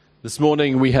This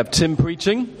morning we have Tim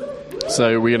preaching,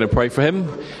 so we're going to pray for him.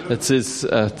 It's his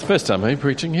first time,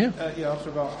 preaching here? Yeah, after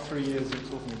about 3 years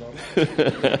of talking about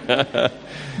it.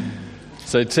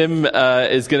 So Tim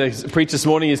is going to preach this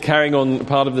morning. He's carrying on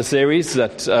part of the series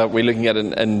that we're looking at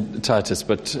in Titus.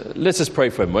 But let's just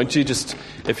pray for him. Won't you just,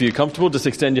 if you're comfortable, just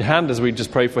extend your hand as we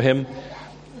just pray for him.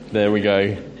 There we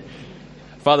go.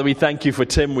 Father, we thank you for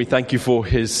Tim. We thank you for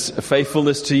his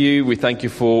faithfulness to you. We thank you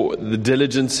for the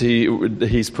diligence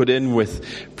he's put in with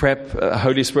prep.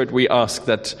 Holy Spirit, we ask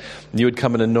that you would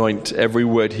come and anoint every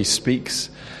word he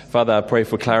speaks. Father, I pray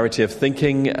for clarity of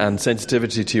thinking and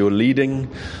sensitivity to your leading.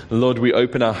 Lord, we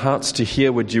open our hearts to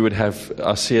hear what you would have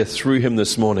us hear through him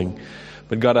this morning.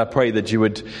 But God, I pray that you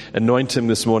would anoint him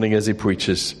this morning as he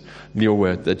preaches your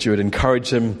word, that you would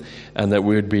encourage him and that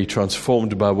we would be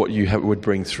transformed by what you would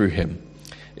bring through him.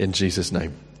 In Jesus'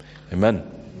 name, amen.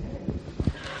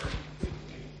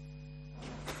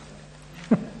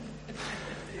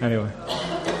 Anyway.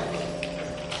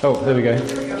 Oh, there we go.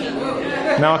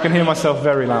 Now I can hear myself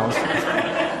very loud.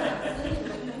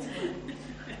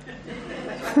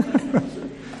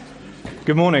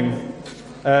 Good morning.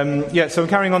 So we're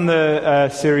carrying on the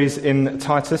series in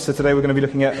Titus. So today we're going to be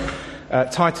looking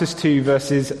at Titus 2,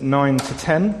 verses 9 to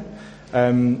 10.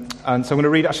 And so I'm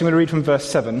going to read from verse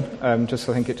 7, just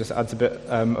so I think it just adds a bit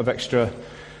of extra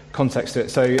context to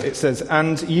it. So it says,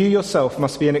 "And you yourself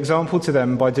must be an example to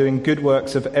them by doing good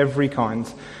works of every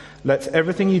kind. Let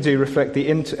everything you do reflect the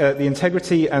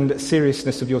integrity and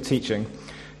seriousness of your teaching.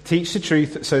 Teach the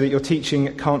truth so that your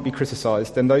teaching can't be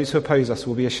criticized. Then those who oppose us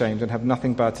will be ashamed and have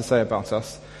nothing bad to say about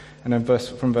us." And then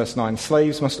from verse 9,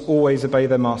 "Slaves must always obey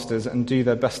their masters and do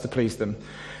their best to please them.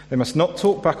 They must not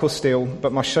talk back or steal,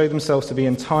 but must show themselves to be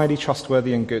entirely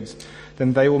trustworthy and good.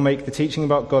 Then they will make the teaching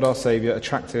about God our Saviour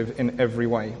attractive in every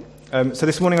way." So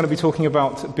this morning I'm going to be talking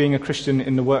about being a Christian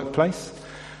in the workplace.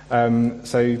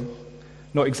 So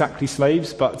not exactly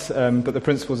slaves, but the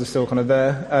principles are still kind of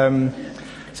there.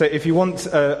 So if you want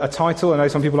a title, I know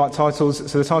some people like titles,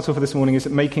 so the title for this morning is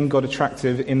Making God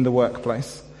Attractive in the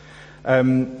Workplace.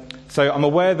 So I'm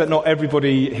aware that not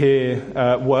everybody here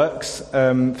works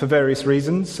for various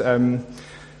reasons.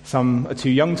 Some are too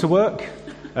young to work,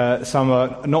 some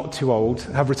are not too old,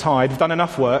 have retired, have done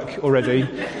enough work already,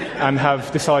 and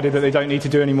have decided that they don't need to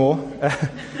do any more.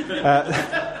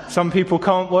 Some people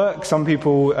can't work, some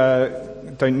people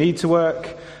don't need to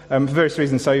work for various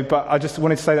reasons. But I just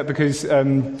wanted to say that because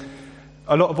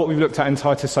a lot of what we've looked at in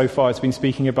Titus so far has been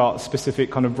speaking about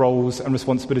specific kind of roles and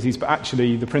responsibilities, but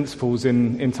actually the principles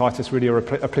in Titus really are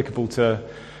applicable to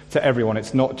everyone.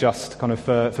 It's not just kind of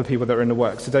for people that are in the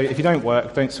work. So if you don't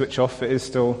work, don't switch off. It is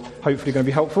still hopefully going to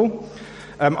be helpful.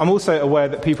 I'm also aware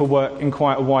that people work in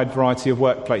quite a wide variety of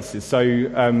workplaces. So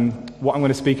what I'm going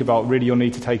to speak about, really you'll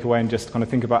need to take away and just kind of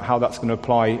think about how that's going to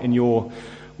apply in your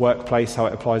workplace, how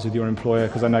it applies with your employer,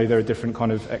 because I know there are different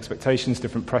kind of expectations,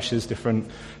 different pressures, different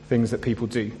things that people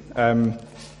do. So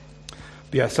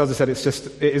as I said,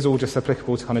 it is all just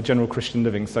applicable to kind of general Christian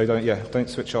living. So don't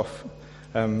switch off.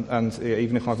 And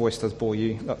even if my voice does bore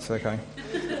you, that's okay.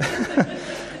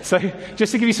 So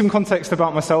just to give you some context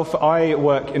about myself, I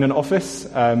work in an office.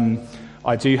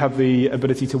 I do have the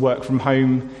ability to work from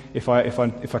home if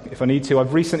I need to.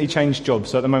 I've recently changed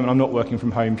jobs, so at the moment I'm not working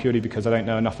from home purely because I don't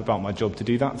know enough about my job to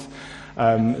do that.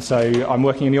 So I'm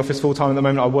working in the office full time at the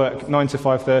moment. I work 9 to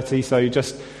 5:30, so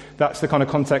just that's the kind of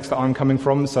context that I'm coming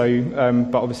from. So,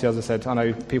 but obviously, as I said, I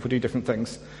know people do different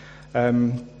things.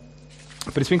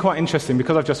 But it's been quite interesting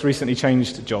because I've just recently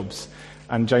changed jobs,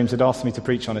 and James had asked me to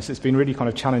preach on this. It's been really kind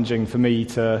of challenging for me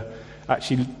to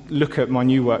actually look at my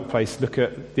new workplace, look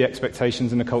at the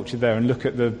expectations and the culture there, and look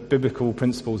at the biblical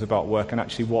principles about work and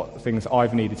actually what things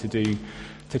I've needed to do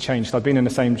to change. So I've been in the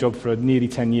same job for nearly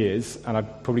 10 years, and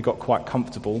I've probably got quite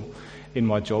comfortable in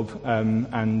my job,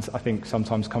 and I think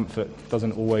sometimes comfort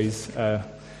doesn't always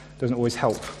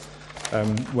help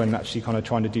when actually kind of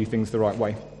trying to do things the right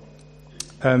way.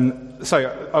 So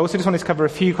I also just wanted to cover a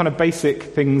few kind of basic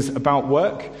things about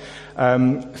work.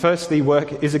 Firstly,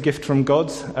 work is a gift from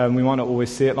God. We might not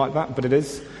always see it like that, but it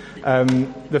is.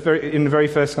 In the very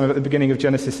first kind of at the beginning of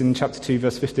Genesis in chapter 2,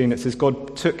 verse 15, it says,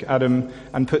 "God took Adam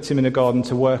and puts him in a garden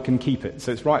to work and keep it."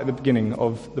 So it's right at the beginning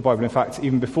of the Bible. In fact,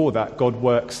 even before that, God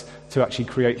works to actually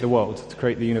create the world, to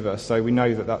create the universe. So we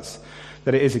know that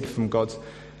it is a gift from God.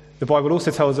 The Bible also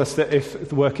tells us that if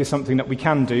the work is something that we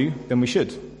can do, then we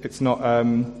should. It's not,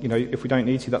 if we don't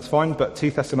need to, that's fine. But 2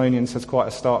 Thessalonians has quite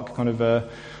a stark kind of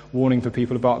warning for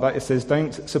people about that. It says,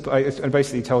 and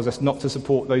basically tells us not to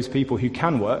support those people who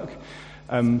can work,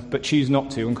 but choose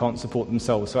not to and can't support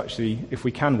themselves. So actually, if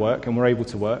we can work and we're able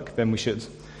to work, then we should.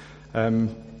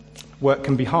 work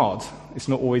can be hard. It's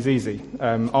not always easy.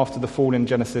 After the fall in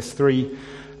Genesis 3,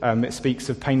 it speaks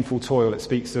of painful toil. It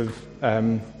speaks of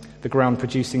the ground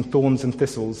producing thorns and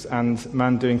thistles, and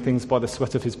man doing things by the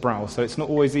sweat of his brow. So it's not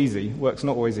always easy. Work's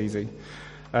not always easy.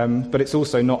 But it's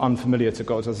also not unfamiliar to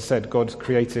God. As I said, God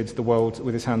created the world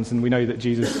with his hands, and we know that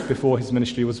Jesus, before his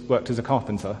ministry, worked as a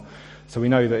carpenter. So we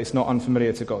know that it's not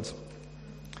unfamiliar to God.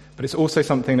 But it's also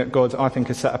something that God, I think,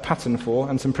 has set a pattern for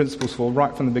and some principles for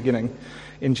right from the beginning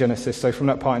in Genesis. So from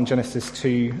that part in Genesis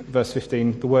 2, verse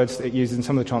 15, the words that it uses in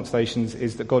some of the translations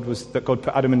is that God put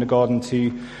Adam in the garden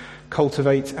to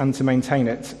cultivate and to maintain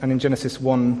it. And in Genesis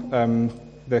 1,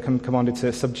 they're commanded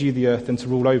to subdue the earth and to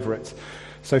rule over it.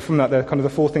 So from that, the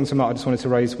four things from that I just wanted to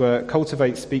raise were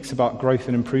cultivate speaks about growth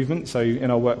and improvement. So in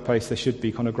our workplace, there should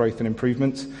be kind of growth and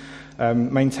improvement.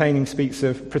 Maintaining speaks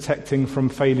of protecting from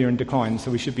failure and decline, so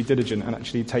we should be diligent and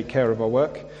actually take care of our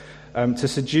work. To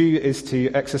subdue is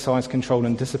to exercise control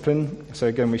and discipline, so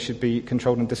again we should be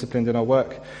controlled and disciplined in our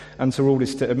work. And to rule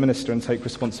is to administer and take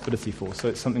responsibility for, so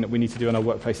it's something that we need to do in our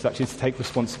workplace, is actually to take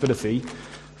responsibility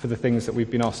for the things that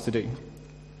we've been asked to do.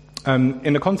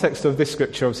 In the context of this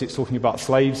scripture, obviously it's talking about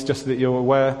slaves, just so that you're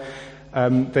aware.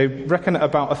 They reckon that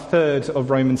about a third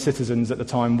of Roman citizens at the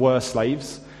time were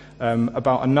slaves.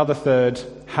 About another third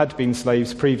had been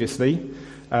slaves previously.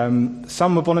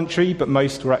 Some were voluntary, but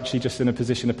most were actually just in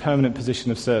a permanent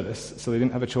position of service, so they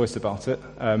didn't have a choice about it.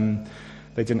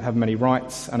 They didn't have many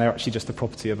rights, and they were actually just the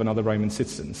property of another Roman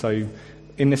citizen. So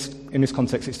in this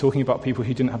context, it's talking about people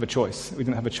who didn't have a choice. We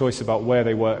didn't have a choice about where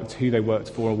they worked, who they worked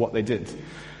for, or what they did.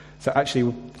 So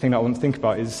actually, the thing that I want to think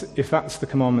about is, if that's the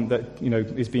commandment that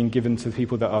is being given to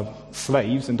people that are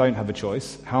slaves and don't have a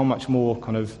choice, how much more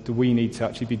do we need to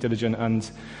actually be diligent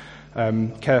and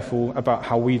careful about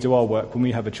how we do our work when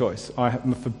we have a choice?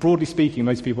 Broadly speaking,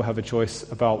 most people have a choice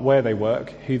about where they work,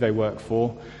 who they work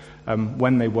for,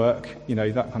 when they work,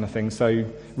 that kind of thing. So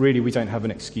really, we don't have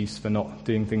an excuse for not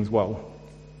doing things well.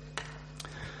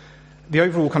 The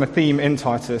overall kind of theme in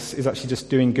Titus is actually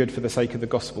just doing good for the sake of the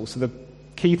gospel. So the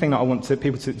key thing that I want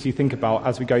people to think about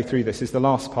as we go through this is the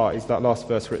last part, is that last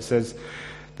verse where it says,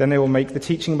 then they will make the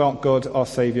teaching about God, our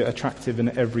Saviour, attractive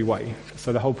in every way.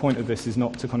 So the whole point of this is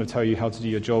not to kind of tell you how to do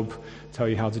your job, tell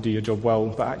you how to do your job well,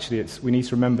 but actually we need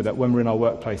to remember that when we're in our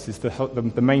workplaces,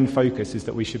 the main focus is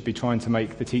that we should be trying to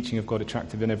make the teaching of God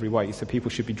attractive in every way. So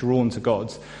people should be drawn to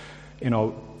God.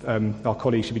 Our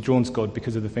colleagues should be drawn to God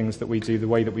because of the things that we do, the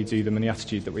way that we do them, and the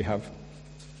attitude that we have.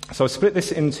 So I'll split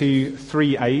this into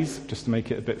 3 A's, just to make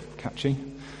it a bit catchy.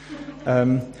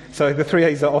 So the 3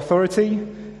 A's are authority,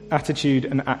 attitude,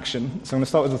 and action. So I'm going to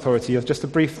start with authority. Just a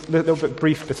brief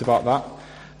bit about that.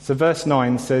 So verse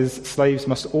 9 says, slaves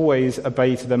must always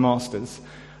obey to their masters.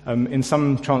 In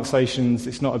some translations,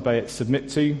 it's not obey, it's submit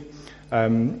to.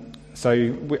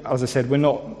 As I said, we're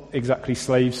not exactly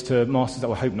slaves to masters,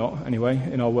 I hope not, anyway,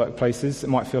 in our workplaces. It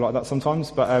might feel like that sometimes,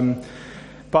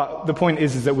 but the point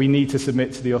is that we need to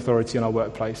submit to the authority in our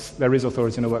workplace. There is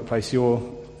authority in our workplace.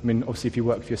 Obviously, if you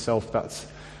work for yourself, that's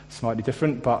slightly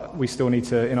different, but we still need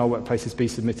to, in our workplaces, be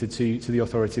submitted to the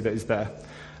authority that is there.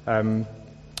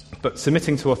 But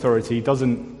submitting to authority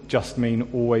doesn't just mean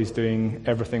always doing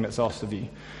everything that's asked of you.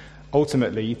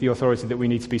 Ultimately, the authority that we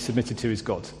need to be submitted to is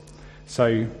God.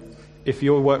 So if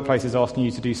your workplace is asking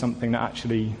you to do something that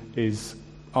actually is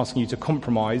asking you to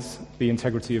compromise the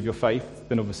integrity of your faith,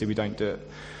 then obviously we don't do it.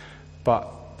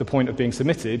 But the point of being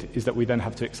submitted is that we then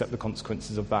have to accept the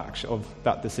consequences of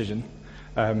that decision.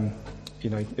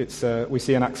 We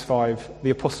see in Acts 5, the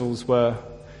apostles were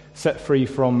set free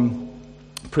from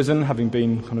prison, having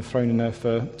been kind of thrown in there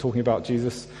for talking about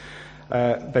Jesus.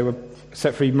 They were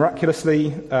set free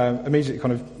miraculously, immediately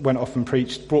kind of went off and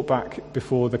preached, brought back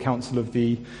before the council of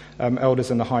the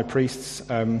elders and the high priests,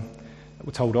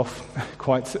 were told off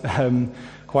quite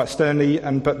sternly,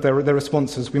 but their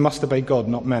response was, we must obey God,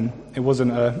 not men. It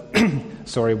wasn't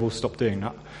sorry, we'll stop doing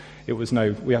that. It was,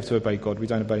 no, we have to obey God, we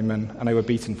don't obey men, and they were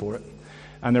beaten for it.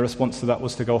 And their response to that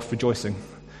was to go off rejoicing.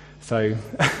 So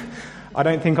I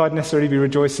don't think I'd necessarily be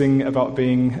rejoicing about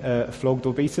being flogged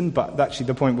or beaten, but actually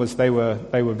the point was they were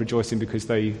rejoicing because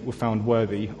they were found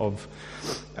worthy of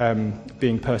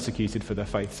being persecuted for their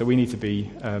faith. So we need to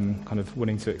be kind of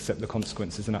willing to accept the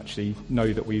consequences and actually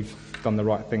know that we've done the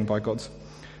right thing by God.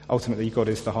 Ultimately, God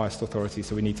is the highest authority,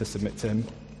 so we need to submit to him.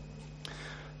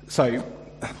 So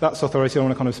that's authority. I don't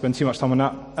want to kind of spend too much time on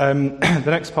that.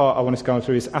 The next part I want to go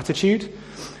through is attitude.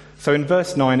 So in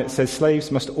verse 9 it says,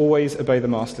 slaves must always obey the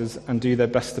masters and do their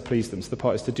best to please them. So the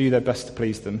part is to do their best to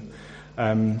please them.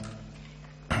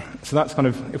 So that's kind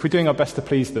of, if we're doing our best to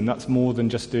please them, that's more than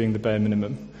just doing the bare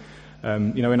minimum.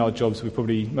 In our jobs,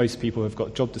 most people have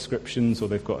got job descriptions, or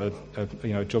they've got a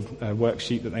job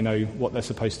worksheet that they know what they're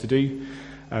supposed to do.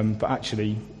 But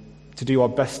actually, to do our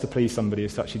best to please somebody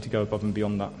is actually to go above and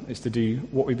beyond that. It's to do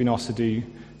what we've been asked to do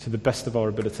to the best of our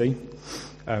ability,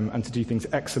 and to do things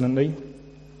excellently.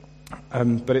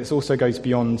 But it also goes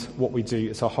beyond what we do.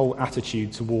 It's our whole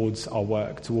attitude towards our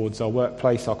work, towards our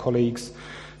workplace, our colleagues.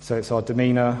 So it's our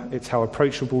demeanour, it's how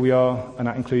approachable we are, and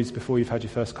that includes before you've had your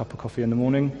first cup of coffee in the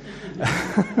morning.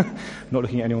 Not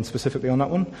looking at anyone specifically on that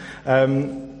one.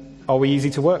 Are we easy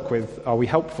to work with? Are we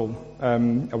helpful? Are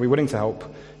we willing to help?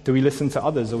 Do we listen to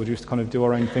others, or do we just kind of do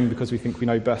our own thing because we think we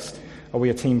know best? Are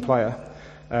we a team player?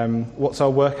 What's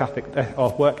our work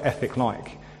ethic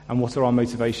like? And what are our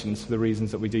motivations for the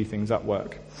reasons that we do things at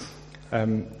work?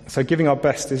 So giving our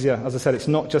best is, as I said, it's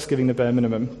not just giving the bare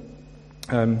minimum.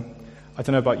 I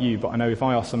don't know about you, but I know if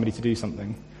I ask somebody to do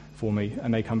something for me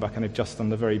and they come back and they've just done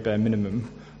the very bare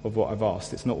minimum of what I've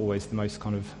asked, it's not always the most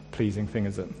kind of pleasing thing,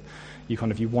 is it? You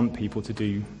want people to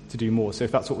do more. So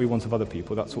if that's what we want of other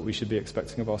people, that's what we should be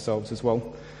expecting of ourselves as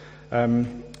well.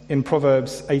 In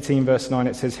Proverbs 18 verse 9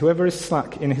 it says, "Whoever is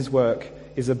slack in his work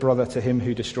is a brother to him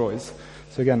who destroys."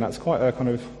 So again, that's quite a kind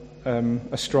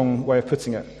of a strong way of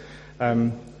putting it.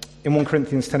 In 1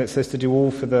 Corinthians 10 it says to do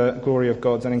all for the glory of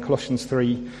God, and in Colossians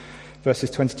 3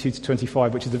 verses 22 to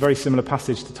 25, which is a very similar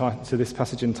passage to this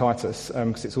passage in Titus,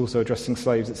 because it's also addressing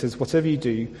slaves. It says, "Whatever you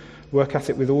do, work at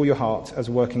it with all your heart as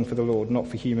working for the Lord, not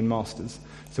for human masters."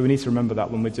 So we need to remember that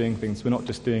when we're doing things. We're not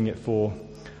just doing it for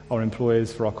our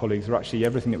employers, for our colleagues. We're actually,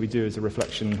 everything that we do is a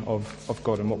reflection of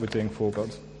God and what we're doing for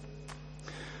God.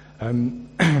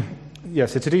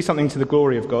 So to do something to the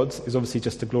glory of God is obviously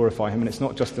just to glorify Him, and it's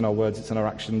not just in our words, it's in our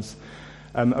actions.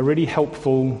 A really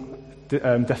helpful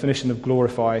definition of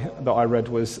glorify that I read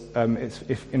was,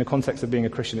 if in a context of being a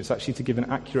Christian, it's actually to give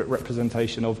an accurate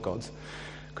representation of God,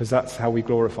 because that's how we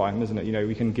glorify Him, isn't it?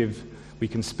 We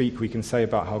can speak, we can say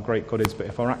about how great God is, but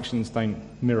if our actions don't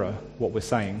mirror what we're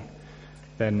saying,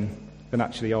 then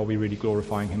actually are we really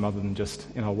glorifying Him other than just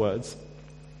in our words?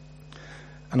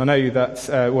 And I know that,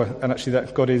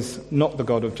 that God is not the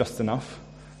God of just enough.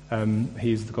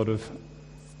 He is the God of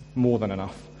more than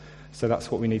enough. So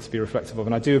that's what we need to be reflective of.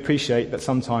 And I do appreciate that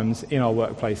sometimes in our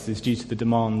workplaces, due to the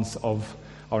demands of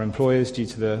our employers, due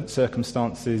to the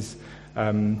circumstances,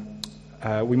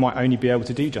 we might only be able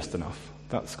to do just enough.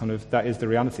 That is the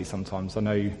reality sometimes. I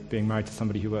know, being married to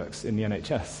somebody who works in the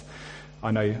NHS,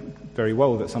 I know very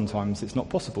well that sometimes it's not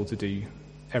possible to do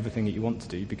everything that you want to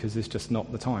do because there's just not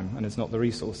the time and it's not the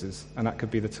resources. And that could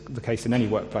be the case in any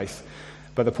workplace.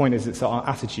 But the point is, it's that our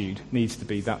attitude needs to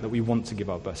be that we want to give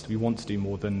our best. We want to do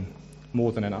more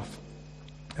than enough,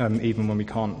 even when we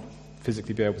can't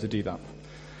physically be able to do that.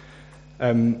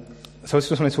 So I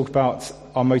just want to talk about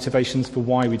our motivations for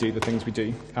why we do the things we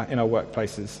do in our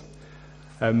workplaces.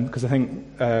 Because I think,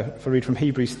 if I read from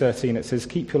Hebrews 13, it says,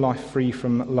 "Keep your life free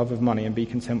from love of money and be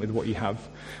content with what you have."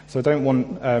 So I don't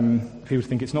want people to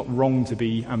think it's not wrong to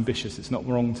be ambitious. It's not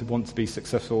wrong to want to be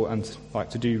successful and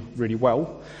to do really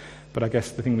well. But I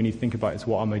guess the thing we need to think about is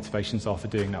what our motivations are for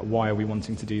doing that. Why are we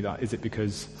wanting to do that? Is it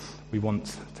because we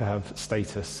want to have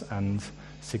status and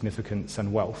significance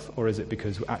and wealth? Or is it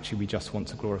because actually we just want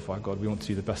to glorify God? We want to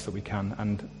do the best that we can,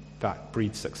 and that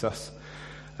breeds success.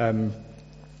 So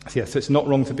it's not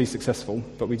wrong to be successful,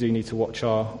 but we do need to watch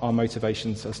our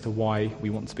motivations as to why we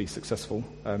want to be successful.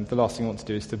 The last thing I want to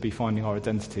do is to be finding our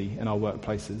identity in our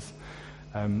workplaces.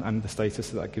 And the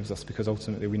status that gives us, because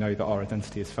ultimately we know that our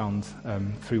identity is found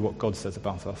through what God says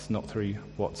about us, not through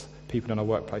what people in our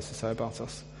workplaces say about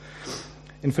us.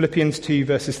 In Philippians 2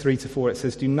 verses 3 to 4 it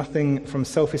says, "Do nothing from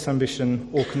selfish ambition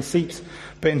or conceit,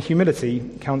 but in humility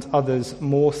count others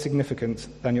more significant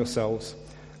than yourselves.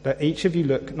 Let each of you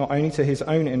look not only to his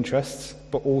own interests,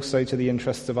 but also to the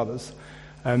interests of others."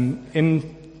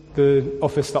 In the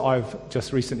office that I've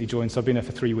just recently joined, so I've been there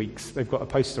for 3 weeks, they've got a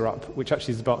poster up, which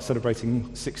actually is about celebrating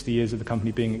 60 years of the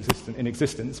company being in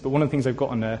existence. But one of the things they've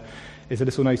got on there is a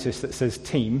little notice that says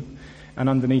team, and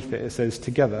underneath it says,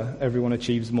 "Together, everyone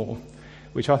achieves more,"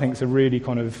 which I think is a really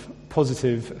kind of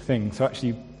positive thing. So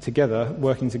actually together,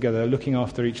 working together, looking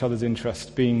after each other's interests,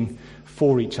 being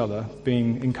for each other,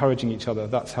 encouraging each other,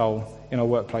 that's how in our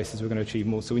workplaces we're going to achieve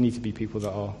more. So we need to be people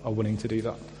that are willing to do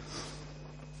that.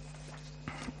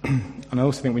 And I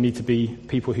also think we need to be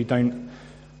people who don't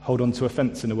hold on to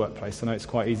offence in the workplace. I know it's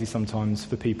quite easy sometimes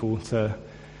for people to,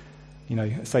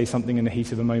 say something in the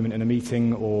heat of a moment in a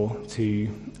meeting, or to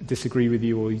disagree with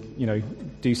you, or,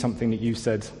 do something that you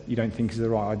said you don't think is the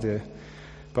right idea.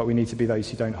 But we need to be those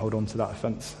who don't hold on to that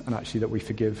offence, and actually that we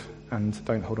forgive and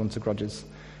don't hold on to grudges.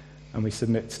 and we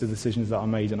submit to the decisions that are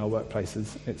made in our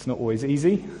workplaces. It's not always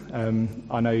easy.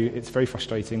 I know it's very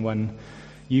frustrating when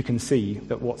you can see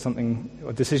that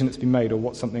a decision that's been made,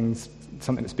 or something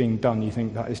that's being done, you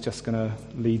think that is just going to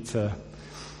lead to,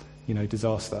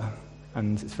 disaster,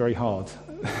 and it's very hard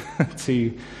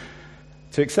to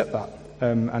accept that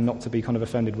and not to be kind of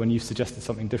offended when you've suggested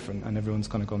something different and everyone's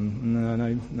kind of gone,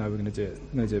 no, we're going to do it.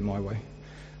 We're going to do it my way.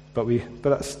 But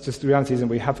that's just the reality, isn't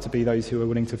it? We have to be those who are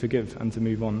willing to forgive and to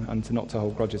move on and to not to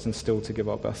hold grudges and still to give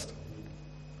our best.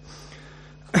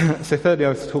 So thirdly, I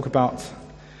was to talk about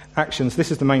actions.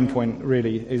 This is the main point,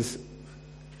 really, is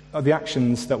the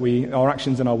actions our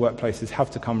actions in our workplaces have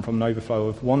to come from an overflow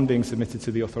of, one, being submitted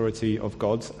to the authority of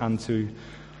God and to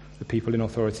the people in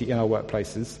authority in our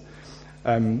workplaces.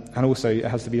 And also it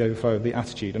has to be the overflow of the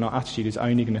attitude, and our attitude is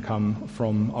only going to come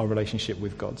from our relationship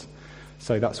with God.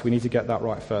 So we need to get that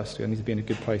right first. We need to be in a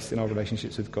good place in our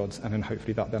relationships with God, and then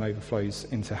hopefully that then overflows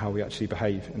into how we actually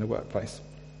behave in the workplace.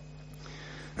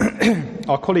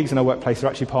 Our colleagues in our workplace are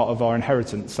actually part of our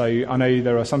inheritance. So I know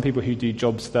there are some people who do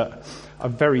jobs that are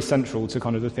very central to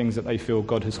kind of the things that they feel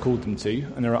God has called them to,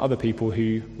 and there are other people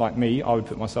who, like me, I would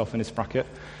put myself in this bracket.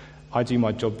 I do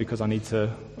my job because I need to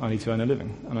earn a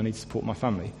living and I need to support my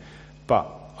family. But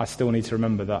I still need to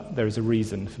remember that there is a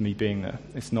reason for me being there.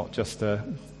 It's not just to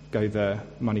go there,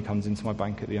 money comes into my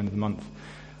bank at the end of the month,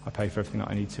 I pay for everything that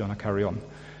I need to, and I carry on.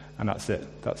 And that's it.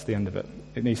 That's the end of it.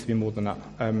 It needs to be more than that.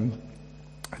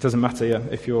 It doesn't matter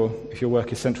if your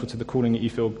work is central to the calling that you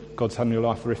feel God's had in your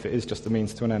life, or if it is just a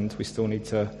means to an end. We still need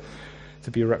to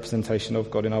be a representation of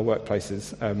God in our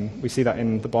workplaces. We see that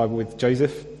in the Bible with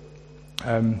Joseph.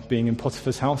 Being in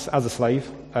Potiphar's house as a slave.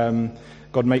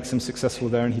 God makes him successful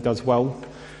there, and he does well,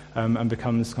 and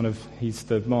becomes he's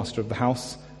the master of the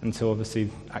house, until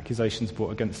obviously accusations brought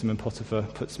against him, and Potiphar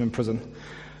puts him in prison.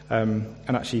 And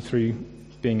actually through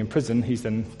being in prison, he's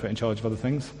then put in charge of other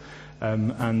things.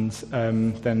 And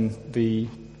then the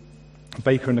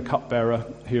baker and the cupbearer,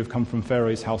 who have come from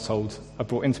Pharaoh's household, are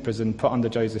brought into prison, put under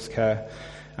Joseph's care,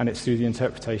 and it's through the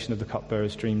interpretation of the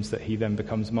cupbearer's dreams that he then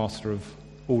becomes master of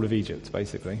all of Egypt,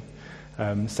 basically,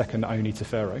 second only to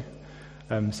Pharaoh.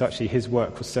 So actually his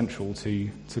work was central to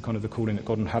kind of the calling that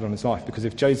God had on his life, because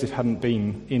if Joseph hadn't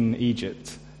been in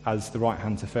Egypt as the right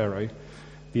hand to Pharaoh,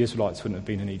 the Israelites wouldn't have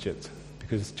been in Egypt,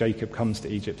 because Jacob comes to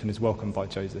Egypt and is welcomed by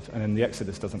Joseph, and then the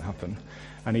Exodus doesn't happen.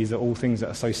 And these are all things that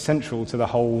are so central to the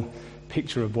whole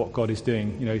picture of what God is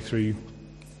doing, through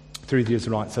the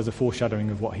Israelites, as a foreshadowing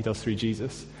of what he does through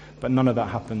Jesus. But none of that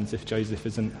happens if Joseph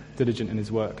isn't diligent in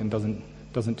his work and doesn't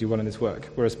do well in his work.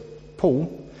 Whereas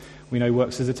Paul, we know,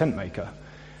 works as a tent maker.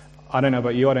 I don't know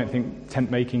about you, I don't think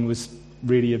tent making was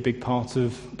really a big part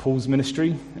of Paul's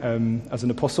ministry as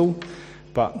an apostle,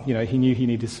 but he knew he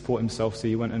needed to support himself, so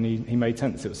he went and he made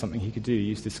tents. It was something he could do. He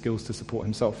used his skills to support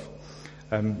himself.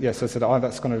 So I said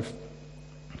that's kind of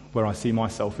where I see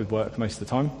myself with work most of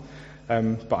the time.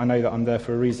 But I know that I'm there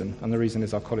for a reason, and the reason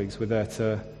is our colleagues. We're there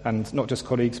to, and not just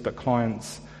colleagues, but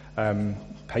clients,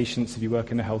 patients if you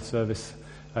work in the health service,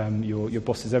 your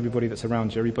bosses, everybody that's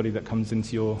around you, everybody that comes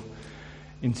into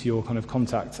your kind of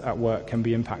contact at work can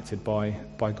be impacted by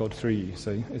God through you.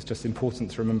 So it's just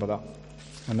important to remember that,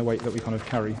 and the weight that we kind of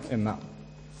carry in that.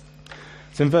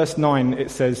 So in verse 9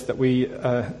 it says that we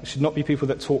should not be people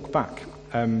that talk back.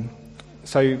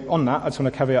 So on that, I just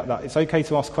want to caveat that it's okay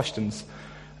to ask questions.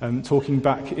 Talking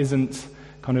back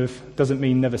doesn't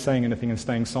mean never saying anything and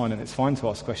staying silent. It's fine to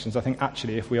ask questions. I think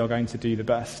actually if we are going to do the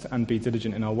best and be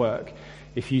diligent in our work,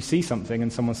 if you see something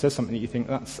and someone says something that you think,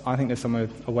 I think there's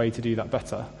a way to do that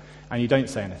better, and you don't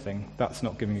say anything, that's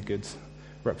not giving a good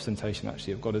representation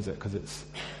actually of God, is it? Because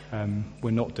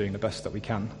we're not doing the best that we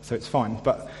can. So it's fine.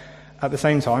 But at the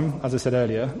same time, as I said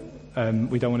earlier,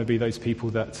 we don't want to be those people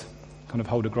that kind of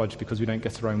hold a grudge because we don't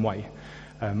get our own way.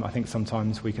 I think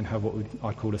sometimes we can have what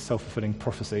I'd call a self-fulfilling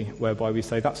prophecy, whereby we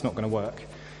say that's not going to work,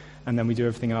 and then we do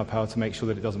everything in our power to make sure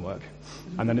that it doesn't work.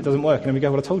 And then it doesn't work, and then we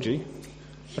go, well, I told you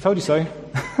so.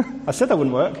 I said that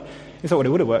wouldn't work. It's not what it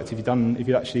would have worked if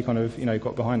you'd actually kind of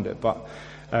got behind it. But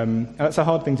and that's a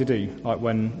hard thing to do, like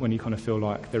when you kind of feel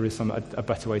like there is a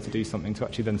better way to do something, to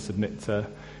actually then submit to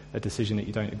a decision that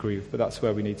you don't agree with. But that's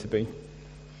where we need to be.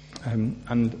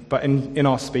 But in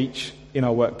our speech, in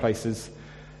our workplaces,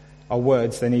 our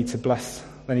words, they need to bless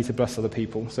other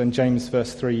people. So in James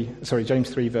 3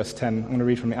 verse 10, I'm going to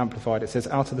read from the Amplified. It says,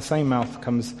 "Out of the same mouth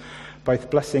comes both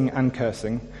blessing and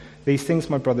cursing. These things,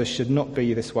 my brothers, should not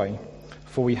be this way.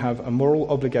 For we have a moral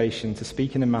obligation to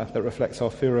speak in a manner that reflects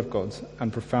our fear of God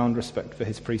and profound respect for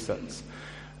his precepts."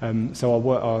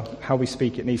 So how we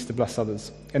speak, it needs to bless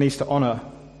others. It needs to honour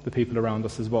the people around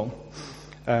us as well.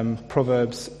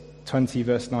 Proverbs 20,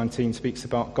 verse 19, speaks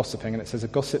about gossiping, and it says, "A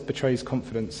gossip betrays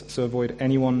confidence, so avoid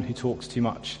anyone who talks too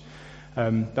much."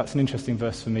 That's an interesting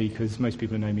verse for me, because most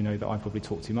people who know me know that I probably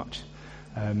talk too much,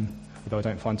 although I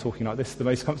don't find talking like this the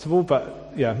most comfortable.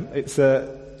 But yeah, it's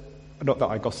not that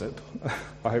I gossip.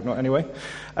 I hope not anyway.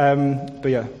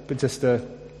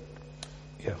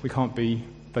 We can't be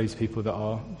those people that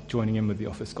are joining in with the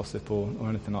office gossip or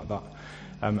anything like that.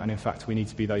 And in fact, we need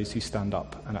to be those who stand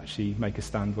up and actually make a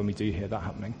stand when we do hear that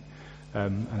happening,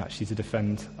 and actually to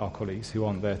defend our colleagues who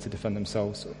aren't there to defend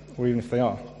themselves, or even if they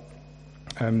are.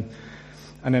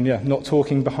 Not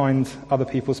talking behind other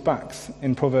people's backs.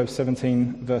 In Proverbs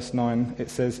 17, verse 9, it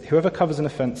says, "Whoever covers an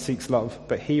offence seeks love,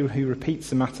 but he who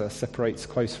repeats a matter separates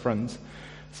close friends."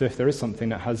 So if there is something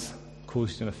that has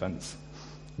caused you an offence,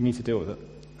 you need to deal with it.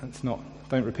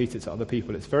 Don't repeat it to other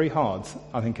people. It's very hard,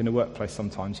 I think, in the workplace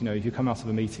sometimes. If you come out of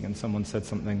a meeting and someone said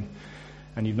something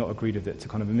and you've not agreed with it, to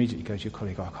kind of immediately go to your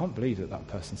colleague, "Oh, I can't believe that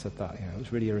person said that. It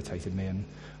was really irritated me, and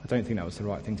I don't think that was the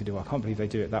right thing to do. I can't believe they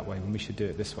do it that way when we should do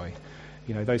it this way."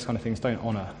 Those kind of things don't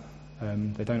honour.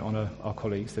 They don't honour our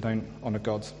colleagues. They don't honour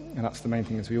God. And that's the main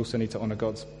thing, is we also need to honour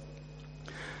God.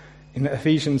 In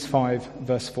Ephesians 5,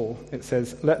 verse 4, it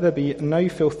says, "Let there be no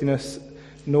filthiness,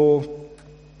 nor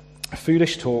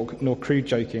foolish talk, nor crude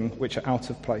joking, which are out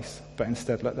of place, but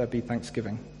instead let there be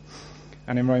thanksgiving."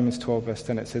 And in Romans 12, verse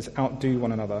 10, it says, "Outdo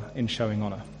one another in showing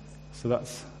honour." So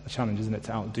that's a challenge, isn't it,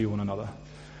 to outdo one another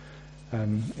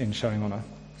in showing honour.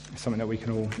 It's something that we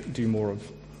can all do more of.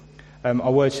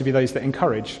 Our words should be those that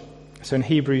encourage. So in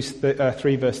Hebrews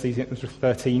 3, verse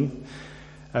 13,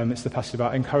 it's the passage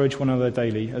about encourage one another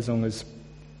daily, as long as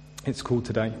it's called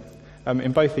today.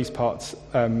 In both these parts,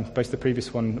 both the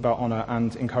previous one about honour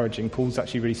and encouraging, Paul's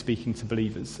actually really speaking to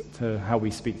believers, to how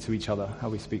we speak to each other, how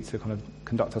we speak to kind of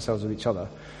conduct ourselves with each other.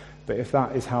 But if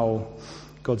that is how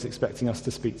God's expecting us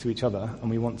to speak to each other, and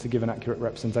we want to give an accurate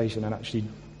representation and actually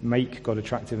make God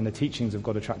attractive and the teachings of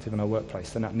God attractive in our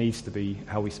workplace, then that needs to be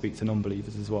how we speak to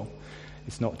non-believers as well.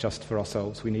 It's not just for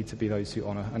ourselves. We need to be those who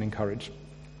honour and encourage.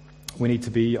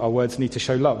 Our words need to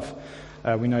show love.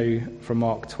 We know from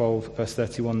Mark 12, verse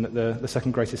 31, that the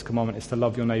second greatest commandment is to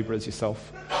love your neighbour as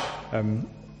yourself. And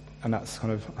that's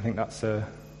I think that's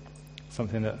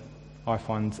something that I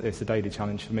find it's a daily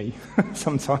challenge for me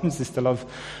sometimes, is to love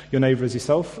your neighbour as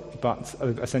yourself. But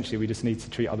essentially we just need to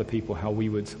treat other people how we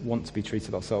would want to be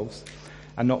treated ourselves,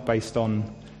 and not based on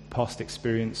past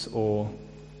experience or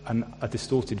a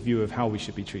distorted view of how we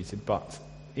should be treated, but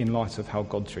in light of how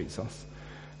God treats us.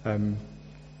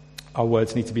 Our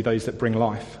words need to be those that bring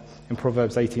life. In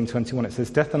Proverbs 18:21, it says,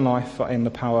 "Death and life are in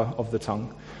the power of the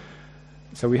tongue."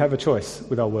 So we have a choice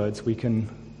with our words. We can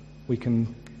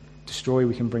destroy,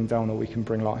 we can bring down, or we can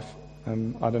bring life. I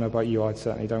don't know about you, I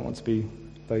certainly don't want to be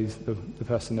the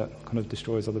person that kind of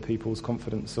destroys other people's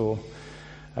confidence or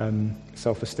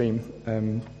self-esteem.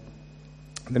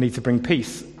 They need to bring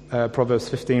peace. Proverbs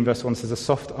 15, verse 1 says, "A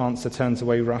soft answer turns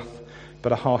away wrath,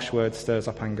 but a harsh word stirs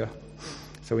up anger."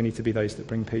 So we need to be those that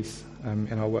bring peace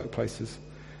in our workplaces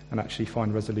and actually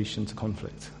find resolution to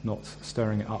conflict, not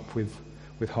stirring it up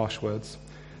with harsh words.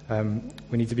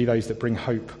 We need to be those that bring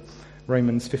hope.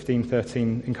 Romans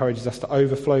 15:13 encourages us to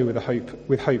overflow with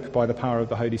hope by the power of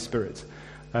the Holy Spirit.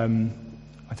 I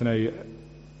don't know,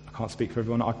 I can't speak for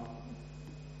everyone. I'm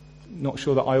not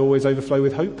sure that I always overflow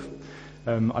with hope.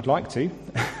 I'd like to.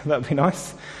 That'd be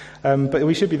nice. But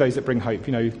we should be those that bring hope.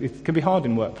 It can be hard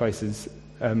in workplaces.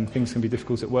 Things can be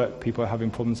difficult at work. People are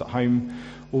having problems at home,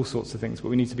 all sorts of things. But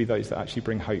we need to be those that actually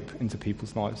bring hope into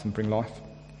people's lives and bring life.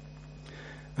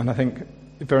 And I think,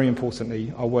 very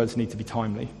importantly, our words need to be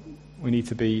timely. We need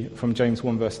to be, from James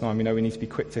 1, verse 9, we need to be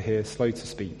quick to hear, slow to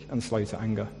speak, and slow to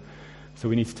anger. So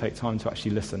we need to take time to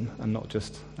actually listen and not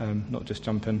just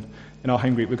jump in. In our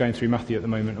home group, we're going through Matthew at the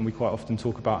moment, and we quite often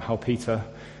talk about how Peter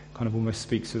kind of almost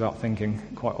speaks without thinking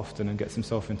quite often and gets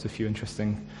himself into a few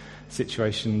interesting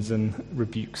situations and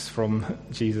rebukes from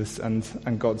Jesus and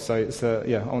God. So it's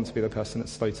I want to be the person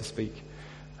that's slow to speak,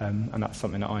 and that's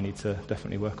something that I need to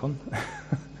definitely work on.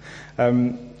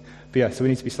 So we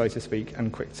need to be slow to speak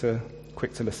and quick to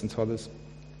listen to others.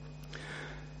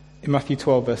 In Matthew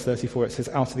 12, verse 34, it says,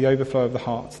 "Out of the overflow of the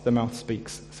heart, the mouth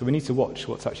speaks." So we need to watch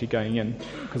what's actually going in,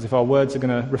 because if our words are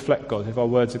going to reflect God, if our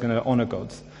words are going to honour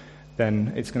God,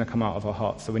 then it's going to come out of our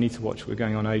hearts. So we need to watch what we're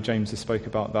going on. I know James has spoke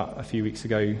about that a few weeks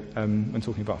ago when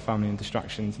talking about family and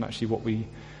distractions, and actually what we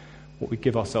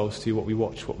give ourselves to, what we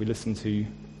watch, what we listen to,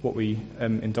 what we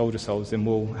indulge ourselves in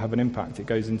will have an impact. It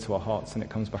goes into our hearts and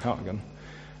it comes back out again.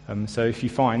 So if you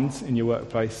find in your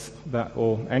workplace that,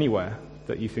 or anywhere,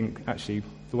 that you think, actually,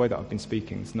 the way that I've been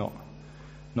speaking is not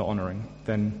honouring,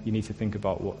 then you need to think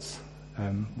about what's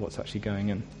what's actually going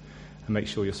in, and make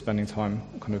sure you're spending time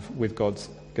kind of with God,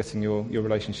 getting your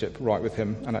relationship right with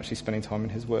him, and actually spending time in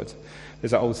his word.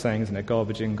 There's that old saying, isn't there,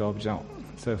 garbage in, garbage out.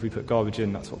 So if we put garbage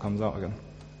in, that's what comes out again.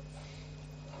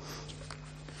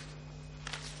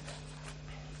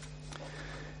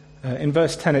 In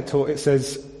verse 10 it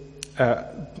says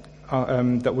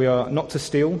that we are not to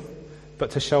steal,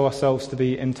 but to show ourselves to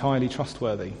be entirely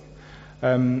trustworthy.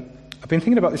 I've been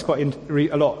thinking about this quite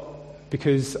a lot,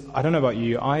 because I don't know about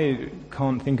you, I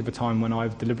can't think of a time when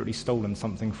I've deliberately stolen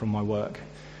something from my work.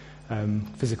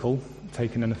 Physical,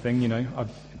 taken anything, it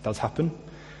does happen.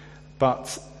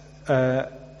 But, and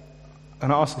I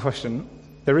ask the question,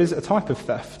 there is a type of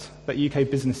theft that UK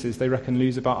businesses, they reckon,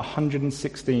 lose about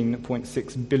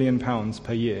 £116.6 billion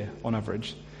per year on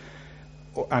average.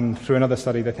 And through another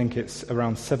study, they think it's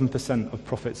around 7% of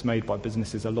profits made by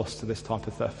businesses are lost to this type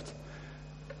of theft.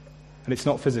 And it's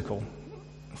not physical.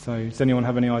 So does anyone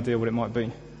have any idea what it might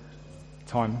be?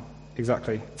 Time.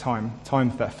 Exactly. Time.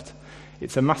 Time theft.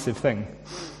 It's a massive thing.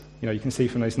 You can see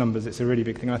from those numbers, it's a really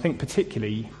big thing. And I think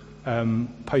particularly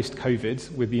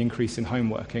post-COVID, with the increase in home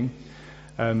working,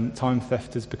 time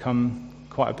theft has become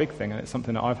quite a big thing. And it's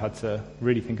something that I've had to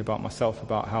really think about myself,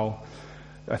 about how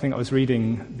I think I was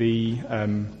reading the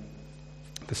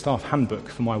staff handbook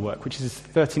for my work, which is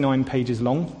 39 pages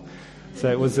long.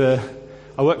 So it was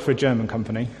I work for a German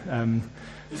company,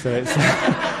 so it's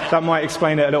that might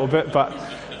explain it a little bit. But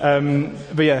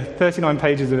yeah, 39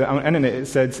 pages of it, and in it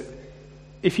said,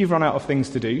 if you've run out of things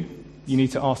to do, you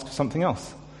need to ask for something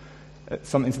else,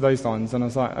 something to those lines. And I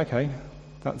was like, okay,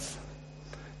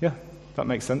 that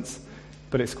makes sense.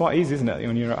 But it's quite easy, isn't it?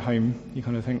 When you're at home, you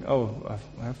kind of think,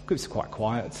 it's quite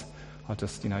quiet. I'll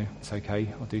just, it's okay.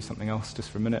 I'll do something else just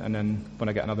for a minute, and then when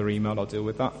I get another email, I'll deal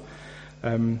with that.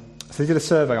 So they did a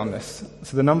survey on this.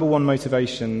 So the number one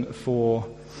motivation for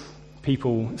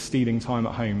people stealing time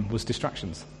at home was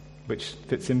distractions, which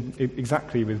fits in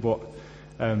exactly with what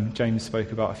James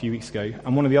spoke about a few weeks ago.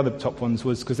 And one of the other top ones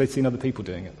was because they'd seen other people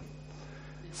doing it.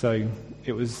 So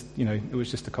it was, it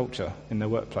was just a culture in their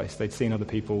workplace. They'd seen other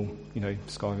people,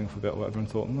 skiving for a bit or whatever, and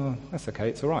thought, well, that's okay,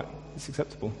 it's all right, it's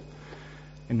acceptable.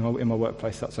 In my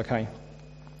workplace, that's okay.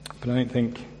 But I don't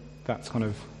think that's kind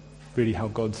of really how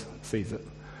God sees it.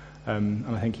 And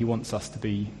I think he wants us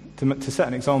to set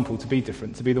an example, to be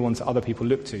different, to be the ones that other people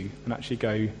look to and actually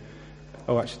go,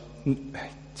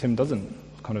 Tim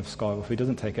doesn't kind of skive off, he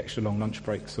doesn't take extra long lunch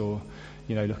breaks or,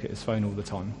 look at his phone all the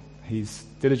time. He's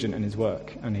diligent in his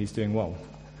work and he's doing well.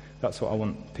 That's what I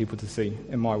want people to see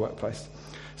in my workplace.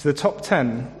 So the top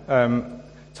 10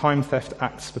 time theft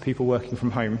acts for people working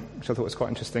from home, which I thought was quite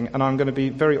interesting. And I'm going to be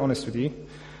very honest with you.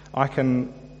 I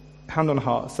can, hand on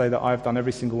heart, say that I've done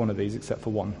every single one of these except for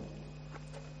one.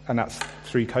 And that's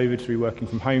through COVID, through working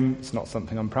from home. It's not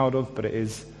something I'm proud of, but it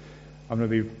is. I'm going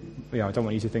to be, I don't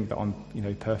want you to think that I'm,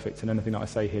 perfect, and anything that I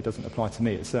say here doesn't apply to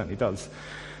me. It certainly does.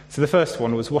 So the first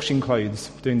one was washing clothes,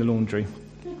 doing the laundry.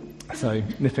 So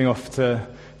nipping off to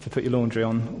put your laundry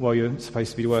on while you're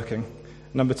supposed to be working.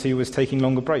 Number 2 was taking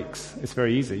longer breaks. It's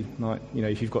very easy. Like,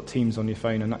 if you've got Teams on your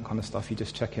phone and that kind of stuff, you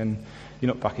just check in.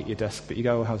 You're not back at your desk, but you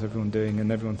go, how's everyone doing?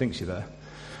 And everyone thinks you're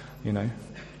there.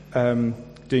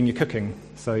 Doing your cooking.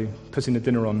 So putting the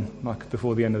dinner on like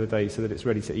before the end of the day so that it's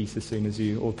ready to eat as soon as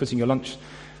or putting your lunch.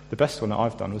 The best one that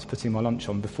I've done was putting my lunch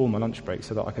on before my lunch break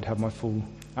so that I could have my full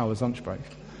hour's lunch break.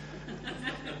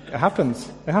 It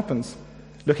happens.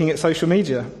 Looking at social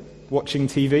media, watching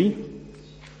TV,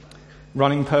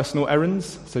 running personal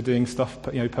errands, so doing stuff,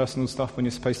 personal stuff when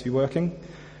you're supposed to be working,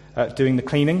 doing the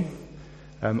cleaning.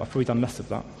 I've probably done less of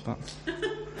that,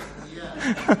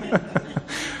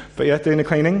 but yeah, doing the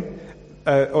cleaning.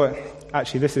 Or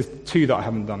actually, this is 2 that I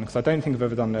haven't done because I don't think I've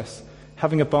ever done this.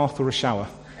 Having a bath or a shower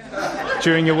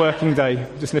during your working day,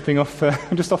 just nipping off.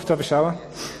 I'm just off to have a shower.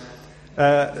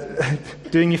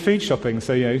 Doing your food shopping,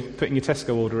 so putting your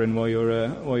Tesco order in while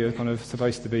you're kind of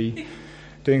supposed to be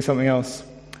doing something else.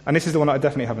 And this is the one that I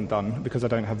definitely haven't done because I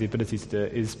don't have the ability to do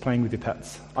it, is playing with your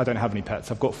pets. I don't have any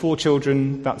pets. I've got 4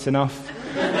 children, that's enough.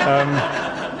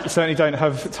 Certainly don't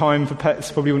have time for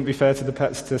pets. Probably wouldn't be fair to the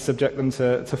pets to subject them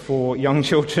to 4 young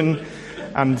children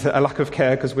and a lack of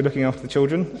care because we're looking after the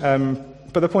children.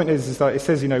 But the point is that it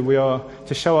says, we are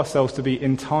to show ourselves to be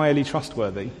entirely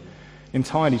trustworthy.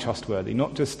 Entirely trustworthy,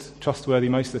 not just trustworthy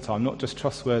most of the time, not just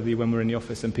trustworthy when we're in the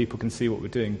office and people can see what we're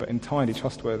doing, but entirely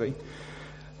trustworthy.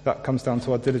 That comes down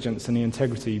to our diligence and the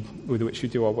integrity with which we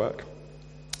do our work.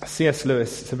 C.S.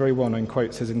 Lewis, it's a very well-known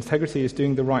quote, says, integrity is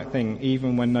doing the right thing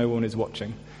even when no one is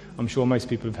watching. I'm sure most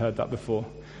people have heard that before.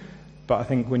 But I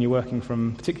think when you're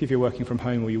particularly if you're working from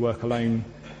home or you work alone,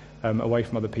 away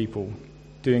from other people,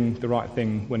 doing the right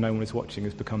thing when no one is watching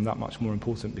has become that much more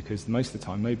important because most of the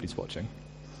time nobody's watching.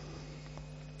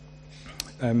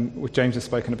 What James has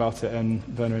spoken about it, and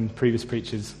Werner and previous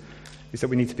preachers, is that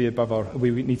we need to be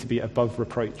above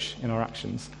reproach in our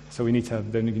actions. So we need to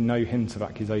have no hint of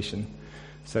accusation.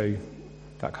 So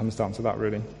that comes down to that,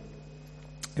 really.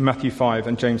 In Matthew 5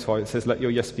 and James 5, it says, let your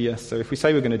yes be yes. So if we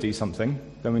say we're going to do something,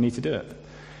 then we need to do it.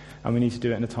 And we need to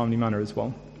do it in a timely manner as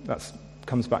well. That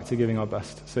comes back to giving our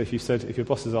best. So if your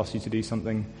boss has asked you to do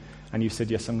something and you've said,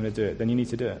 yes, I'm going to do it, then you need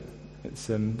to do it. It's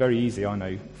very easy, I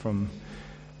know, from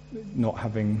not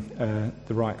having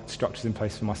the right structures in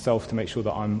place for myself to make sure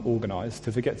that I'm organised,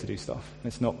 to forget to do stuff.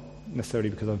 And it's not necessarily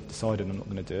because I've decided I'm not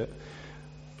going to do it.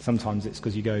 Sometimes it's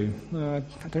because you go,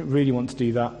 I don't really want to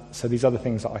do that, so these other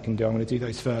things that I can do, I'm going to do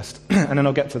those first, and then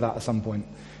I'll get to that at some point,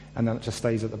 and then it just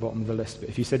stays at the bottom of the list. But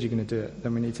if you said you're going to do it,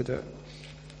 then we need to do it.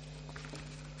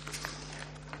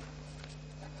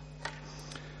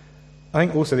 I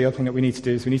think also the other thing that we need to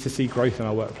do is we need to see growth in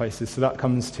our workplaces. So that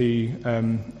comes to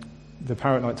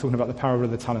talking about the parable of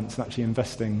the talents and actually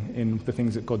investing in the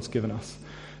things that God's given us.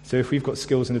 So if we've got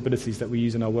skills and abilities that we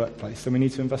use in our workplace, then we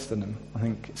need to invest in them. I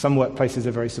think some workplaces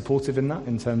are very supportive in that,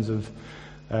 in terms of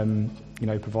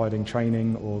providing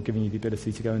training or giving you the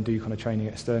ability to go and do kind of training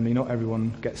externally. Not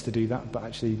everyone gets to do that, but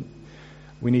actually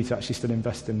we need to actually still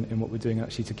invest in what we're doing,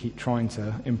 actually to keep trying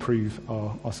to improve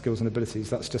our skills and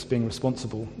abilities. That's just being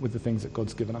responsible with the things that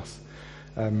God's given us.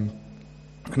 And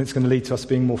it's going to lead to us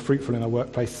being more fruitful in our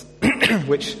workplace,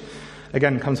 which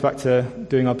again comes back to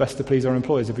doing our best to please our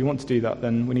employers. If we want to do that,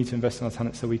 then we need to invest in our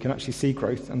talents so we can actually see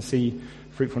growth and see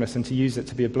fruitfulness, and to use it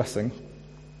to be a blessing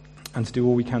and to do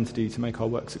all we can to do to make our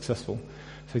work successful.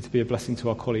 So to be a blessing to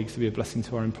our colleagues, to be a blessing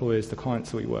to our employers, the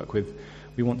clients that we work with,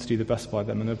 we want to do the best by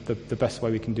them, and the best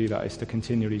way we can do that is to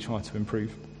continually try to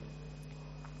improve.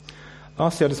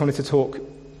 Lastly, I just wanted to talk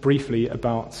briefly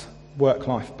about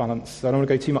work-life balance. I don't want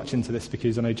to go too much into this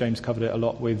because I know James covered it a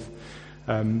lot with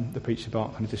the preach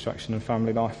about kind of distraction and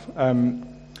family life.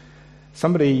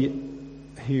 Somebody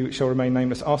who shall remain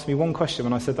nameless asked me one question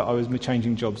when I said that I was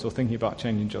changing jobs or thinking about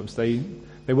changing jobs. They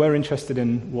were interested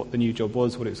in what the new job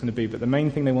was, what it was going to be, but the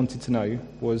main thing they wanted to know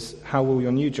was, how will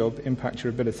your new job impact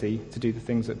your ability to do the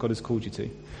things that God has called you to?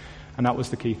 And that was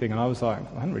the key thing. And I was like,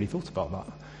 I hadn't really thought about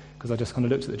that, because I just kind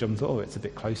of looked at the job and thought, it's a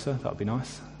bit closer, that would be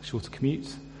nice, shorter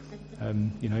commute.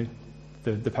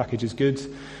 The package is good,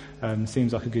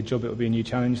 seems like a good job, it would be a new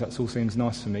challenge, that all seems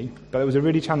nice for me. But it was a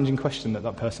really challenging question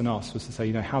that person asked, was to say,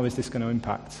 how is this going to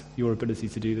impact your ability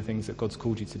to do the things that God's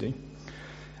called you to do?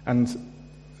 And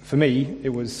for me, it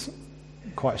was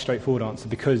quite a straightforward answer.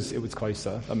 Because it was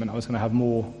closer, that meant I was going to have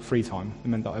more free time. It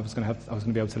meant that I was going to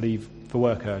be able to leave for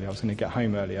work earlier, I was going to get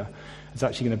home earlier. I was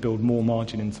actually going to build more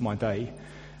margin into my day.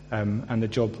 And the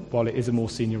job, while it is a more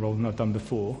senior role than I've done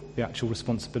before, the actual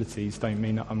responsibilities don't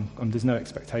mean that there's no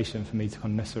expectation for me to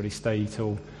kind of necessarily stay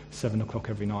till 7 o'clock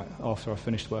every night after I've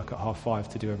finished work at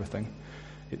 5:30 to do everything.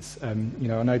 It's I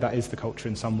know that is the culture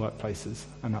in some workplaces,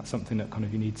 and that's something that kind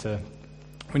of we need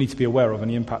to be aware of,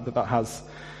 and the impact that has.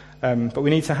 But we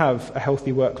need to have a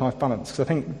healthy work-life balance, because I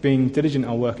think being diligent in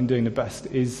our work and doing the best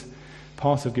is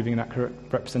part of giving an accurate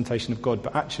representation of God,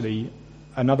 but actually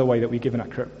another way that we give an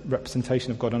accurate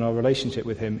representation of God and our relationship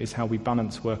with him is how we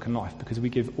balance work and life, because we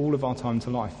give all of our time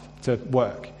to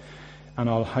work, and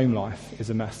our home life is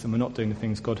a mess, and we're not doing the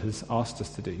things God has asked us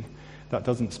to do. That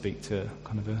doesn't speak to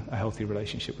kind of a healthy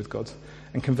relationship with God.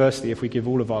 And conversely, if we give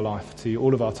all of our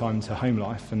time to home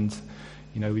life, and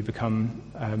we become,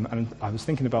 and I was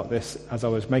thinking about this as I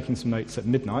was making some notes at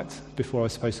midnight before I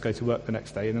was supposed to go to work the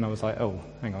next day, and then I was like, oh,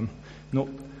 hang on,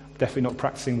 definitely not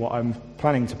practicing what I'm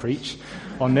planning to preach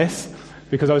on this,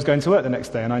 because I was going to work the next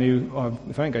day, and I knew,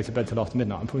 if I don't go to bed till after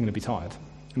midnight, I'm probably going to be tired.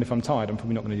 And if I'm tired, I'm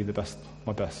probably not going to do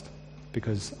my best,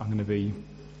 because I'm going to be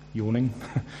yawning,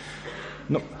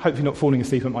 hopefully not falling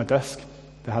asleep at my desk.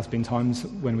 There has been times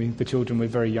when the children were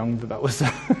very young that was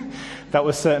that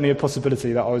was certainly a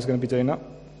possibility that I was going to be doing that.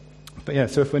 But yeah,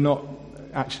 so if we're not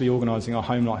actually organising our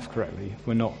home life correctly, if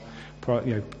we're not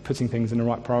putting things in the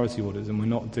right priority orders, and we're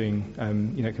not doing,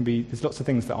 there's lots of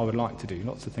things that I would like to do,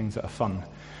 lots of things that are fun,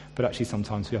 but actually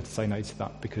sometimes we have to say no to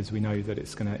that, because we know that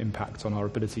it's going to impact on our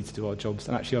ability to do our jobs,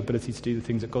 and actually our ability to do the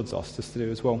things that God's asked us to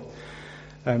do as well.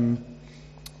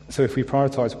 So if we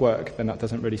prioritise work, then that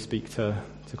doesn't really speak to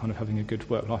kind of having a good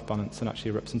work-life balance and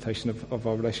actually a representation of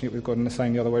our relationship with God, and the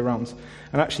same the other way around.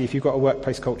 And actually, if you've got a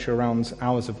workplace culture around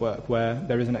hours of work where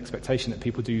there is an expectation that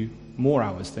people do more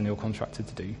hours than you're contracted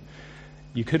to do,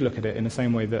 you could look at it in the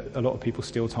same way that a lot of people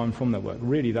steal time from their work.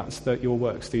 Really, that's your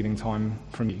work stealing time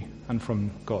from you and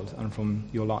from God and from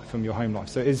your life, from your home life.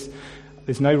 So it is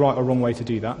There's no right or wrong way to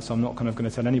do that, so I'm not kind of going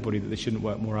to tell anybody that they shouldn't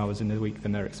work more hours in the week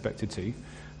than they're expected to,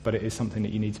 but it is something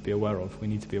that you need to be aware of. We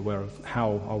need to be aware of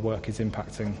how our work is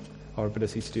impacting our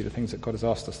ability to do the things that God has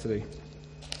asked us to do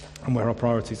and where our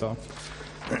priorities are.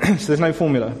 So there's no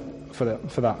formula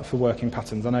for working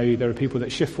patterns. I know there are people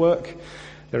that shift work,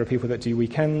 there are people that do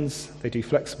weekends, they do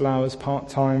flexible hours,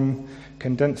 part-time,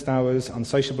 condensed hours,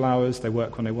 unsociable hours, they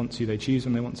work when they want to, they choose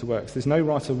when they want to work. So there's no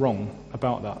right or wrong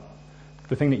about that.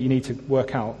 The thing that you need to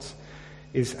work out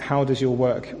is how does your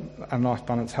work and life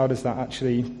balance, how does that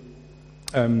actually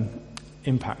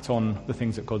impact on the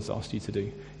things that God's asked you to do?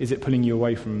 Is it pulling you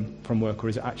away from work, or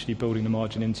is it actually building the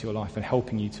margin into your life and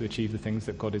helping you to achieve the things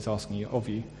that God is asking of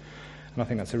you? And I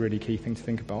think that's a really key thing to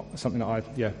think about. Something that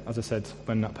as I said,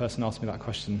 when that person asked me that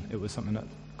question, it was something that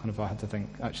kind of I had to think,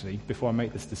 actually, before I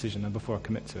make this decision and before I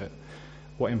commit to it,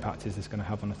 what impact is this going to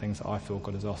have on the things that I feel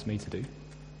God has asked me to do?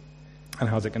 And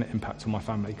how's it going to impact on my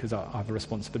family? Because I have a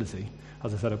responsibility.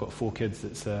 As I said, I've got 4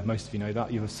 kids. Most of you know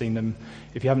that. You'll have seen them.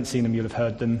 If you haven't seen them, you'll have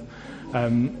heard them.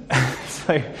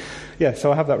 So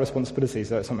I have that responsibility.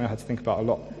 So it's something I had to think about a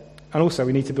lot. And also,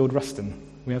 we need to build rest in.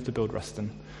 We have to build rest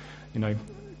in.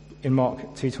 In Mark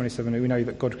 2:27, we know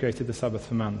that God created the Sabbath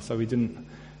for man. So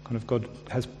God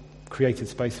has created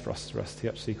space for us to rest. He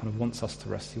actually kind of wants us to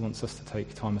rest. He wants us to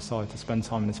take time aside, to spend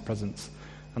time in his presence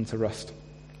and to rest.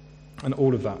 And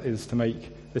all of that is to make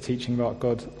the teaching about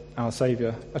God, our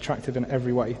Saviour, attractive in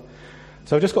every way.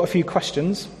 So I've just got a few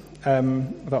questions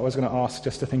that I was going to ask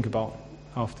just to think about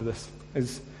after this.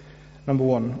 Is number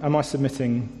 1, am I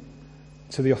submitting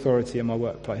to the authority in my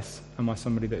workplace? Am I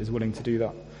somebody that is willing to do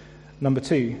that? Number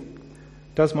 2,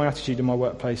 does my attitude in my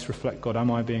workplace reflect God?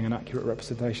 Am I being an accurate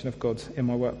representation of God in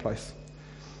my workplace?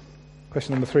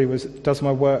 Question number 3 was, does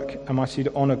my work and my attitude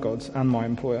honour God and my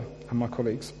employer and my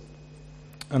colleagues?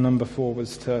 And number 4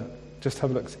 was to just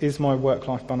have a look, is my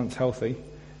work-life balance healthy?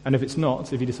 And if it's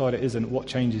not, if you decide it isn't, what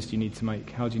changes do you need to make?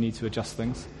 How do you need to adjust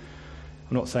things?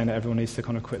 I'm not saying that everyone needs to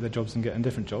kind of quit their jobs and get a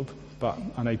different job, but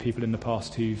I know people in the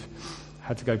past who've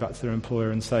had to go back to their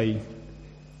employer and say,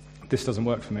 this doesn't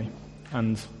work for me,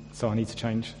 and so I need to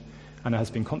change. And there has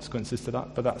been consequences to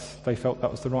that, but they felt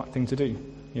that was the right thing to do,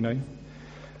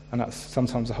 And that's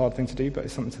sometimes a hard thing to do, but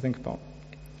it's something to think about.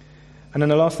 And then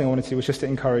the last thing I wanted to do was just to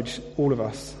encourage all of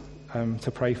us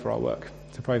to pray for our work,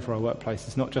 to pray for our workplace.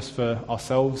 It's not just for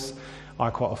ourselves. I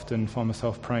quite often find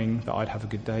myself praying that I'd have a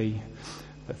good day,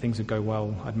 that things would go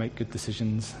well, I'd make good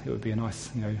decisions, it would be a nice,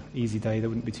 easy day, there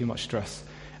wouldn't be too much stress.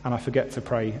 And I forget to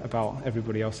pray about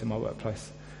everybody else in my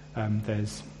workplace.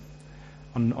 There's,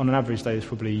 on an average day, there's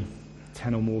probably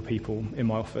 10 or more people in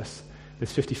my office.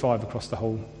 There's 55 across the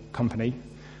whole company.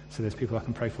 So there's people I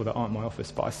can pray for that aren't in my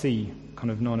office, but I see kind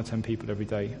of 9 or 10 people every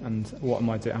day. And what am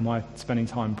I doing? Am I spending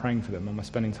time praying for them? Am I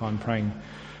spending time praying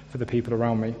for the people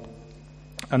around me?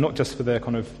 And not just for their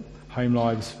kind of home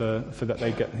lives, for that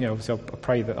they get, obviously I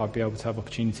pray that I'd be able to have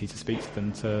opportunity to speak to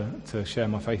them, to share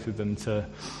my faith with them, to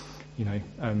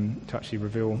actually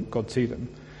reveal God to them.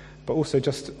 But also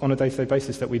just on a day-to-day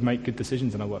basis that we'd make good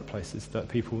decisions in our workplaces,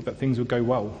 that things would go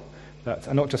well.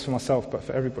 And not just for myself, but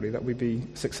for everybody, that we'd be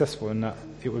successful and that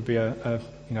it would be a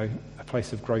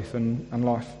place of growth and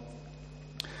life.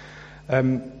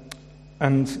 And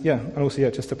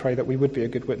also just to pray that we would be a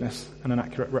good witness and an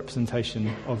accurate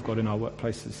representation of God in our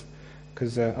workplaces.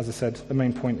 Because, as I said, the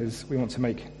main point is we want to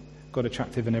make God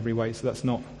attractive in every way. So that's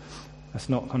not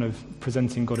kind of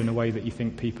presenting God in a way that you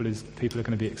think people are going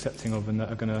to be accepting of and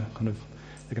that are going to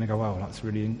they're going to go, wow, that's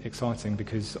really exciting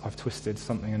because I've twisted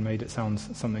something and made it sound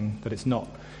something that it's not.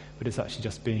 But it's actually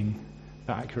just being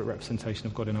that accurate representation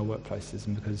of God in our workplaces,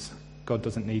 and because God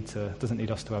doesn't need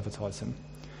us to advertise him.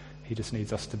 He just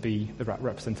needs us to be the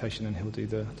representation, and he'll do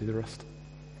the rest.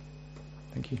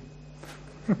 Thank you.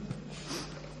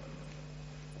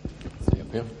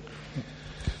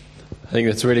 I think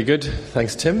that's really good.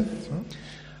 Thanks, Tim.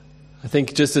 I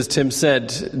think just as Tim said,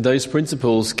 those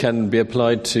principles can be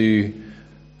applied to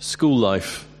school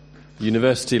life,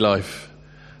 university life,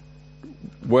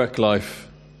 work life,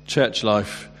 church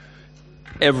life,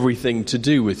 everything to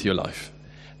do with your life.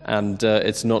 And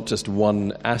it's not just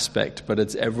one aspect, but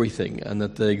it's everything. And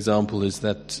that the example is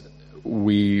that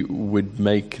we would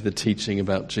make the teaching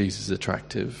about Jesus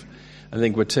attractive. I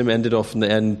think what Tim ended off in the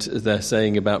end, they're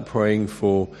saying about praying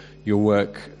for your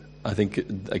work, I think,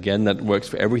 again, that works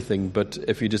for everything. But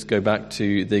if you just go back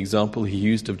to the example he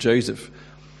used of Joseph,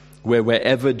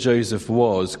 wherever Joseph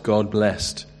was, God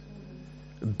blessed.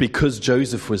 Because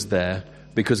Joseph was there,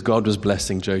 because God was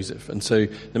blessing Joseph. And so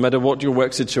no matter what your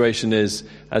work situation is,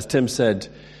 as Tim said,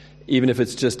 even if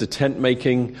it's just a tent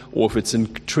making or if it's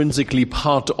intrinsically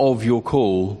part of your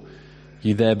call,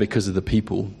 you're there because of the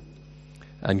people.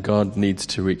 and God needs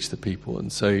to reach the people.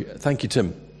 And so thank you,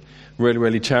 Tim. Really,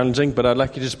 really challenging, but I'd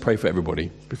like you to just pray for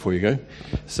everybody before you go.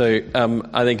 So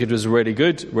I think it was really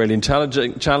good, really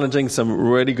challenging, some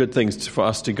really good things for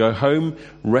us to go home,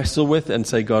 wrestle with, and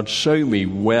say, God, show me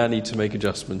where I need to make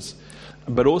adjustments.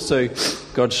 But also,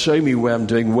 God, show me where I'm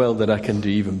doing well that I can do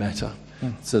even better,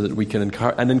 so that we can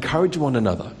encourage one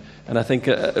another. And I think,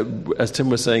 as Tim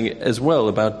was saying as well,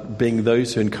 about being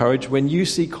those who encourage, when you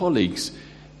see colleagues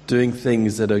doing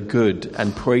things that are good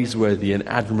and praiseworthy and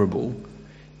admirable,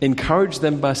 encourage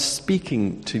them by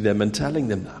speaking to them and telling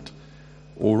them that,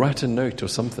 or write a note or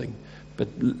something. But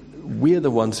we're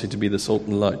the ones who to be the salt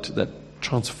and light that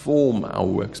transform our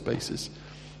workspaces.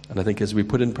 And I think as we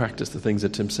put in practice the things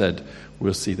that Tim said,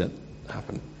 we'll see that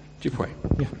happen. Do you pray?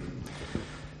 Yeah.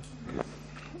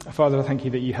 Father, I thank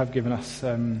you that you have given us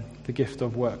the gift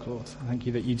of work, Lord. I thank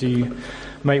you that you do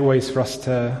make ways for us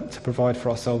to provide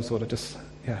for ourselves, Lord.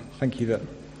 Thank you that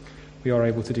we are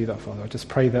able to do that, Father. I just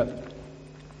pray that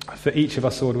for each of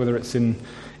us, Lord, whether it's in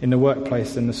the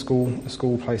workplace, in the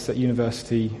school place, at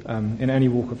university, in any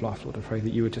walk of life, Lord, I pray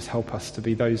that you would just help us to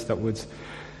be those that would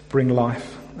bring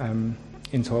life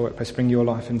into our workplace, bring your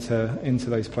life into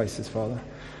those places, Father.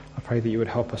 I pray that you would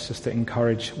help us just to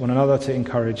encourage one another, to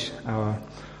encourage our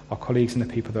colleagues and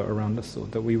the people that are around us,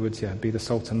 Lord, that we would be the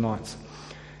salt and light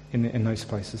in those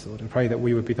places, Lord. I pray that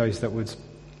we would be those that would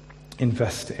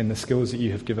invest in the skills that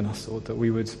you have given us, Lord, that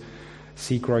we would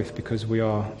see growth because we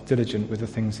are diligent with the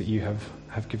things that you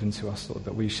have given to us, Lord,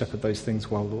 that we shepherd those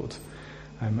things well, Lord,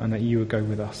 and that you would go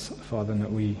with us, Father, and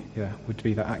that we would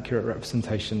be that accurate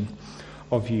representation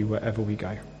of you wherever we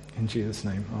go. In Jesus'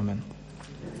 name, amen.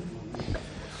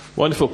 Wonderful.